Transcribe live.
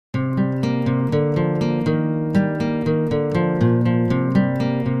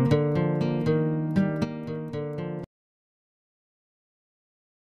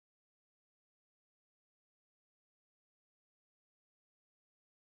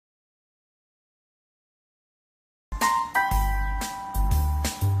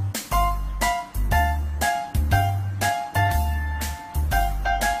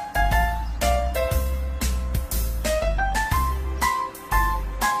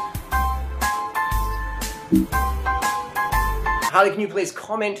Harley, can you please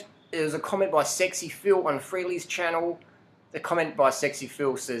comment? There's a comment by Sxephil on Freelee's channel. The comment by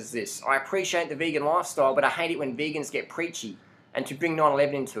Sxephil says this: I appreciate the vegan lifestyle, but I hate it when vegans get preachy, and to bring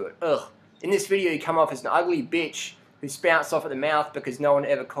 9/11 into it. Ugh. In this video you come off as an ugly bitch who spouts off at the mouth because no one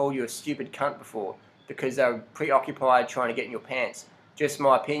ever called you a stupid cunt before, because they were preoccupied trying to get in your pants. Just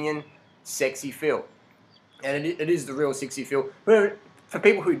my opinion, Sxephil. And it is the real Sxephil. For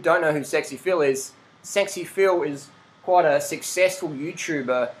people who don't know who Sxephil is quite a successful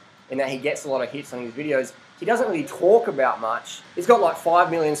YouTuber in that he gets a lot of hits on his videos. He doesn't really talk about much. He's got like 5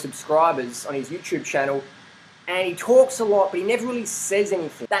 million subscribers on his YouTube channel, and he talks a lot, but he never really says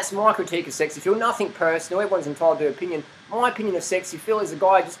anything. That's my critique of Sxephil. Nothing personal, everyone's entitled to their opinion. My opinion of Sxephil is a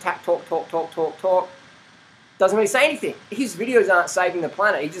guy who just talk. Doesn't really say anything. His videos aren't saving the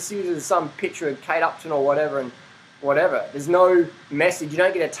planet. He just uses some picture of Kate Upton or whatever, and whatever. There's no message. You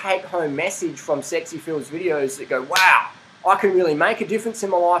don't get a take-home message from Sxephil's videos that go, wow, I can really make a difference in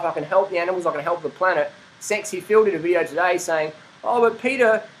my life. I can help the animals. I can help the planet. Sxephil did a video today saying, oh, but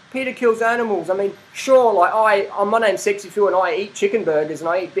Peter kills animals. I mean, sure, like my name's Sxephil and I eat chicken burgers and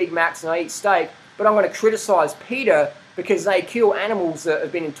I eat Big Macs and I eat steak, but I'm going to criticize Peter because they kill animals that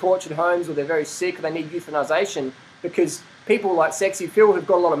have been in tortured homes, or they're very sick, or they need euthanization, because people like Sxephil who've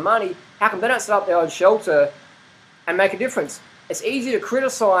got a lot of money, how come they don't set up their own shelter and make a difference? It's easy to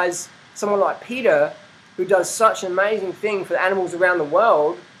criticize someone like Peter, who does such an amazing thing for the animals around the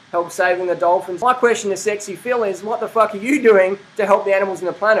world, help saving the dolphins. My question to Sxephil is, what the fuck are you doing to help the animals on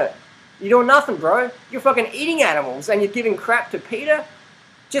the planet? You're doing nothing, bro. You're fucking eating animals and you're giving crap to Peter?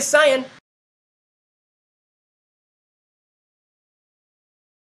 Just saying.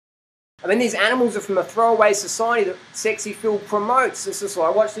 I mean, these animals are from a throwaway society that Sxephil promotes. It's just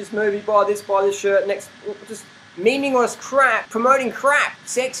like, watch this movie, buy this shirt, next, just meaningless crap, promoting crap.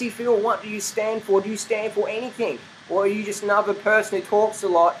 Sxephil, what do you stand for? Do you stand for anything? Or are you just another person who talks a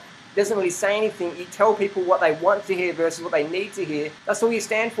lot, doesn't really say anything? You tell people what they want to hear versus what they need to hear. That's all you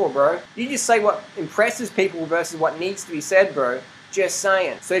stand for, bro. You just say what impresses people versus what needs to be said, bro. Just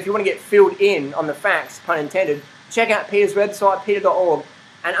saying. So if you want to get filled in on the facts, pun intended, check out Peter's website, peter.org,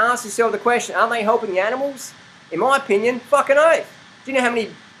 and ask yourself the question, aren't they helping the animals? In my opinion, fucking oath. Do you know how many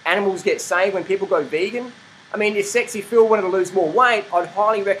animals get saved when people go vegan? I mean, if Sxephil wanted to lose more weight, I'd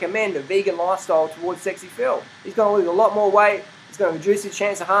highly recommend a vegan lifestyle towards Sxephil. He's going to lose a lot more weight, he's going to reduce his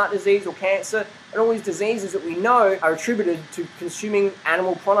chance of heart disease or cancer, and all these diseases that we know are attributed to consuming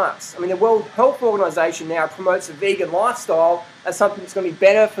animal products. I mean, the World Health Organization now promotes a vegan lifestyle as something that's going to be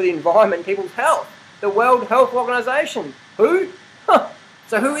better for the environment and people's health. The World Health Organization. Who? Huh.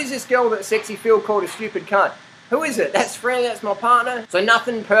 So who is this girl that Sxephil called a stupid cunt? Who is it? That's Freelee, that's my partner. So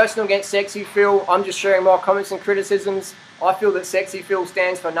nothing personal against Sxephil. I'm just sharing my comments and criticisms. I feel that Sxephil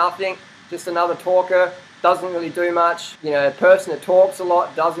stands for nothing. Just another talker. Doesn't really do much. You know, a person that talks a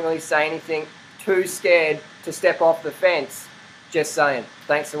lot, doesn't really say anything. Too scared to step off the fence. Just saying.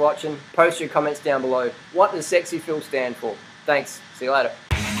 Thanks for watching. Post your comments down below. What does Sxephil stand for? Thanks. See you later.